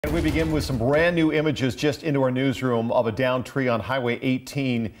And we begin with some brand new images just into our newsroom of a downed tree on Highway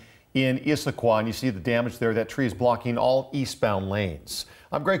 18 in Issaquah. And you see the damage there. That tree is blocking all eastbound lanes.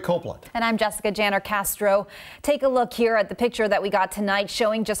 I'm Greg Copeland. And I'm Jessica Janner Castro. Take a look here at the picture that we got tonight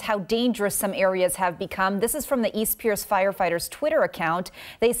showing just how dangerous some areas have become. This is from the East Pierce firefighters Twitter account.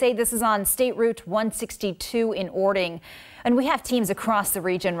 They say this is on State Route 162 in Ording. And we have teams across the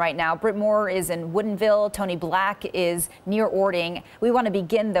region right now. Britt Moore is in Woodinville. Tony Black is near Ording. We want to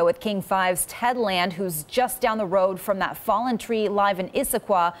begin, though, with King 5's Ted Land, who's just down the road from that fallen tree live in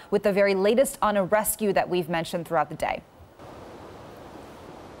Issaquah with the very latest on a rescue that we've mentioned throughout the day.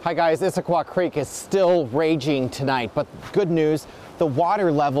 Hi guys, Issaquah Creek is still raging tonight, but good news, the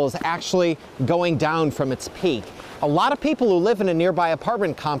water level is actually going down from its peak. A lot of people who live in a nearby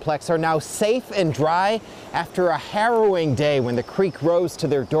apartment complex are now safe and dry after a harrowing day when the creek rose to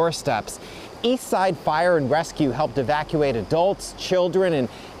their doorsteps. Eastside Fire and Rescue helped evacuate adults, children, and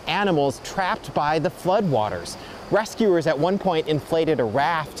animals trapped by the floodwaters. Rescuers at one point inflated a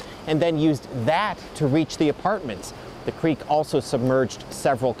raft and then used that to reach the apartments. The creek also submerged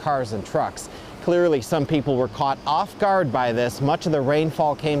several cars and trucks. Clearly, some people were caught off guard by this. Much of the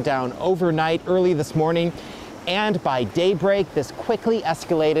rainfall came down overnight early this morning, and by daybreak, this quickly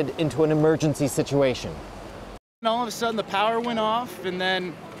escalated into an emergency situation. And all of a sudden, the power went off, and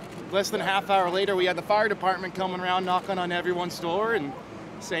then less than a half hour later, we had the fire department coming around, knocking on everyone's door and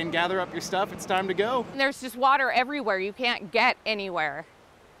saying, gather up your stuff, it's time to go. There's just water everywhere. You can't get anywhere.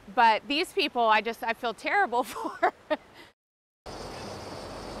 But these people, I feel terrible for.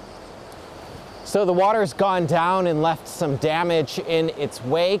 So the water's gone down and left some damage in its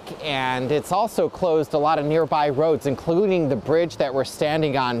wake, and it's also closed a lot of nearby roads, including the bridge that we're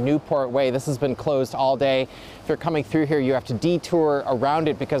standing on, Newport Way. This has been closed all day. If you're coming through here, you have to detour around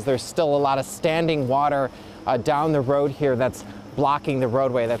it because there's still a lot of standing water down the road here that's blocking the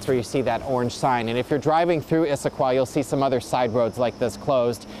roadway. That's where you see that orange sign. And if you're driving through Issaquah, you'll see some other side roads like this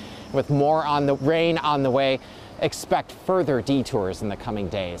closed. With more on the rain on the way, expect further detours in the coming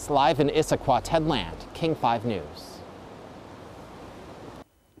days. Live in Issaquah, Ted Land, King 5 News.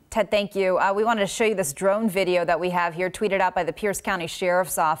 Ted, thank you. We wanted to show you this drone video that we have here, tweeted out by the Pierce County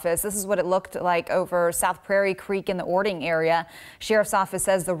Sheriff's Office. This is what it looked like over South Prairie Creek in the Ording area. Sheriff's Office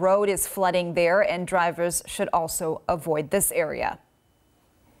says the road is flooding there and drivers should also avoid this area.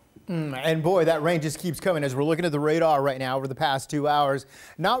 And boy, that rain just keeps coming as we're looking at the radar right now over the past 2 hours.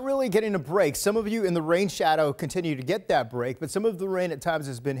 Not really getting a break. Some of you in the rain shadow continue to get that break, but some of the rain at times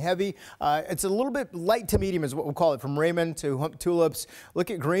has been heavy. It's a little bit light to medium is what we'll call it, from Raymond to Hump Tulips.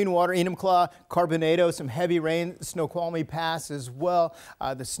 Look at Greenwater, Enumclaw, Carbonado, some heavy rain, Snoqualmie Pass as well.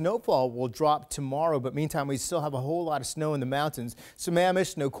 The snowfall will drop tomorrow, but meantime, we still have a whole lot of snow in the mountains.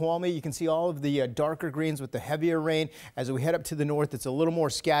 Sammamish, Snoqualmie, you can see all of the darker greens with the heavier rain. As we head up to the north, it's a little more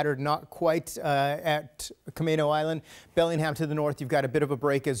scattered. Not quite at Camino Island. Bellingham to the north, you've got a bit of a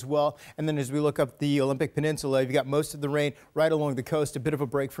break as well. And then as we look up the Olympic Peninsula, you've got most of the rain right along the coast, a bit of a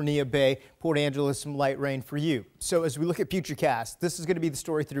break for Neah Bay. Port Angeles, some light rain for you. So as we look at futurecast, this is going to be the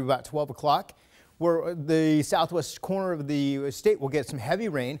story through about 12 o'clock. Where the southwest corner of the state will get some heavy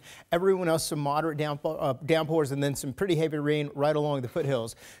rain. Everyone else some moderate downpours and then some pretty heavy rain right along the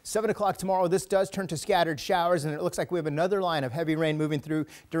foothills. 7 o'clock tomorrow, this does turn to scattered showers, and it looks like we have another line of heavy rain moving through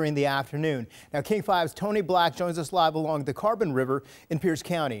during the afternoon. Now, King 5's Tony Black joins us live along the Carbon River in Pierce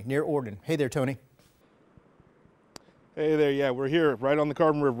County near Ordon. Hey there, Tony. Hey there, yeah, we're here right on the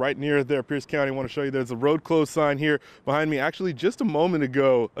Carbon River, right near there, Pierce County. I want to show you there's a road closed sign here behind me. Actually, just a moment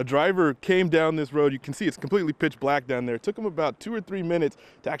ago, a driver came down this road. You can see it's completely pitch black down there. It took him about 2 or 3 minutes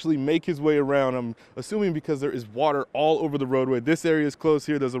to actually make his way around. I'm assuming because there is water all over the roadway. This area is closed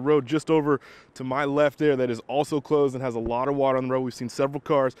here. There's a road just over to my left there that is also closed and has a lot of water on the road. We've seen several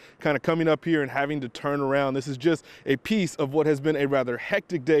cars kind of coming up here and having to turn around. This is just a piece of what has been a rather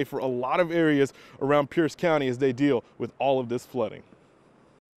hectic day for a lot of areas around Pierce County as they deal with all of this flooding.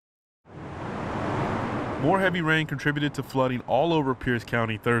 More heavy rain contributed to flooding all over Pierce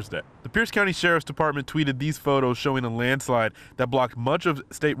County Thursday. The Pierce County Sheriff's Department tweeted these photos showing a landslide that blocked much of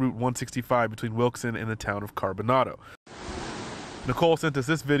State Route 165 between Wilkinson and the town of Carbonado. Nicole sent us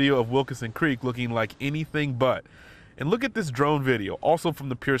this video of Wilkinson Creek looking like anything but. And look at this drone video, also from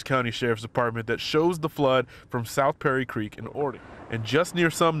the Pierce County Sheriff's Department, that shows the flood from South Prairie Creek in Ording. And just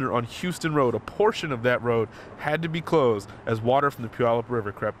near Sumner on Houston Road, a portion of that road had to be closed as water from the Puyallup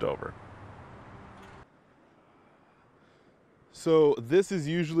River crept over. So this is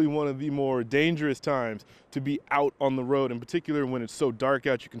usually one of the more dangerous times to be out on the road, in particular when it's so dark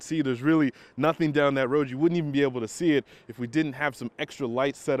out. You can see there's really nothing down that road. You wouldn't even be able to see it if we didn't have some extra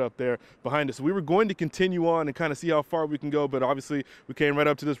lights set up there behind us. So we were going to continue on and kind of see how far we can go, but obviously we came right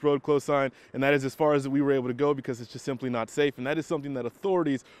up to this road close sign, and that is as far as we were able to go because it's just simply not safe. And that is something that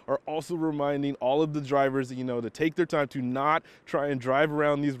authorities are also reminding all of the drivers, to take their time to not try and drive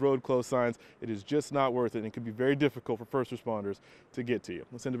around these road close signs. It is just not worth it, and it can be very difficult for first responders to get to you.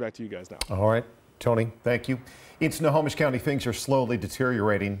 Let's send it back to you guys now. All right, Tony, thank you. In Snohomish County, things are slowly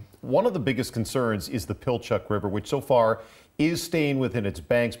deteriorating. One of the biggest concerns is the Pilchuck River, which so far is staying within its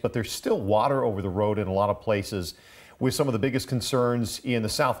banks, but there's still water over the road in a lot of places, with some of the biggest concerns in the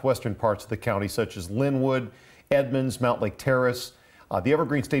southwestern parts of the county, such as Linwood, Edmonds, Mount Lake Terrace. The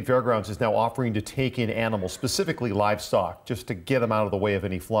Evergreen State Fairgrounds is now offering to take in animals, specifically livestock, just to get them out of the way of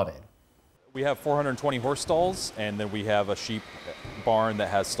any flooding. We have 420 horse stalls, and then we have a sheep barn that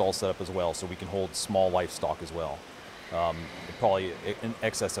has stalls set up as well, so we can hold small livestock as well, probably in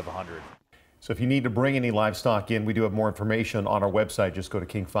excess of 100. So if you need to bring any livestock in, we do have more information on our website. Just go to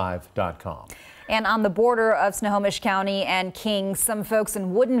king5.com. And on the border of Snohomish County and King, some folks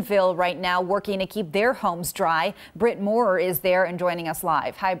in Woodinville right now working to keep their homes dry. Britt Moore is there and joining us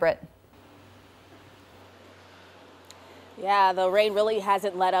live. Hi, Britt. Yeah, the rain really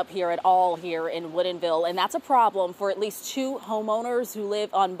hasn't let up here at all here in Woodinville, and that's a problem for at least 2 homeowners who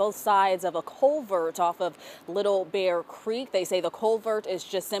live on both sides of a culvert off of Little Bear Creek. They say the culvert is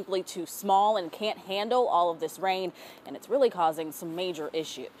just simply too small and can't handle all of this rain, and it's really causing some major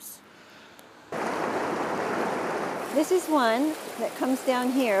issues. This is one that comes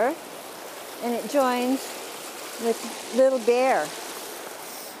down here, and it joins with Little Bear.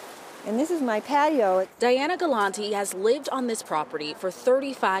 And this is my patio. Diana Galante has lived on this property for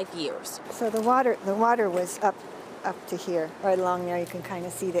 35 years. So the water was up to here, right along there. You can kind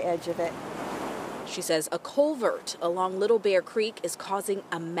of see the edge of it. She says a culvert along Little Bear Creek is causing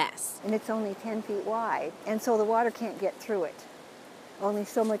a mess. And it's only 10 feet wide, and so the water can't get through it. Only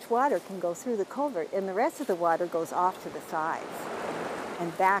so much water can go through the culvert, and the rest of the water goes off to the sides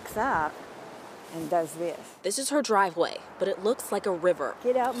and backs up and does this. This is her driveway, but it looks like a river.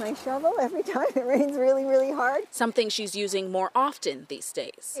 Get out my shovel every time it rains really, really hard. Something she's using more often these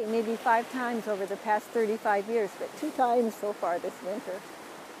days. Maybe 5 times over the past 35 years, but 2 times so far this winter.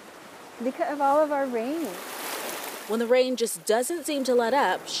 Because of all of our rain. When the rain just doesn't seem to let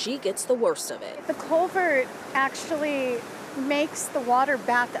up, she gets the worst of it. The culvert actually makes the water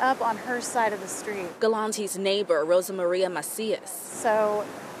back up on her side of the street. Galante's neighbor, Rosa Maria Macias. So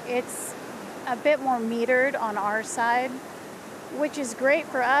it's a bit more metered on our side, which is great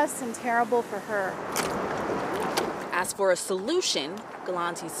for us and terrible for her. As for a solution,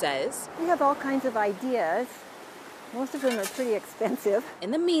 Galante says, we have all kinds of ideas. Most of them are pretty expensive.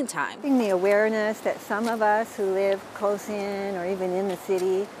 In the meantime, the awareness that some of us who live close in or even in the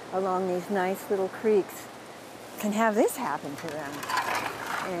city along these nice little creeks can have this happen to them.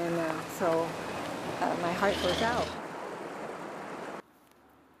 And so my heart goes out.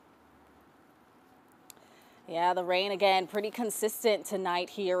 Yeah, the rain again pretty consistent tonight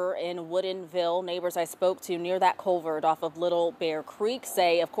here in Woodinville. Neighbors I spoke to near that culvert off of Little Bear Creek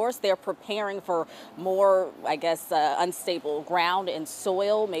say, of course, they're preparing for more, unstable ground and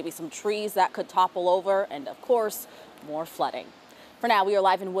soil, maybe some trees that could topple over, and of course, more flooding. For now, we are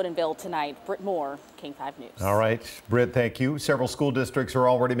live in Woodinville tonight. Britt Moore, King 5 News. All right, Britt, thank you. Several school districts are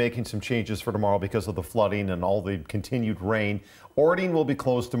already making some changes for tomorrow because of the flooding and all the continued rain. Orting will be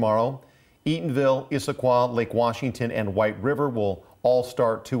closed tomorrow. Eatonville, Issaquah, Lake Washington, and White River will all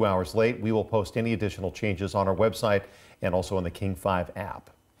start 2 hours late. We will post any additional changes on our website and also on the King 5 app.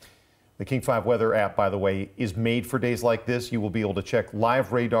 The King 5 weather app, by the way, is made for days like this. You will be able to check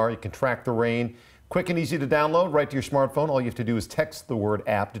live radar. You can track the rain. Quick and easy to download right to your smartphone. All you have to do is text the word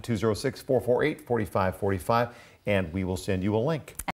app to 206-448-4545, and we will send you a link.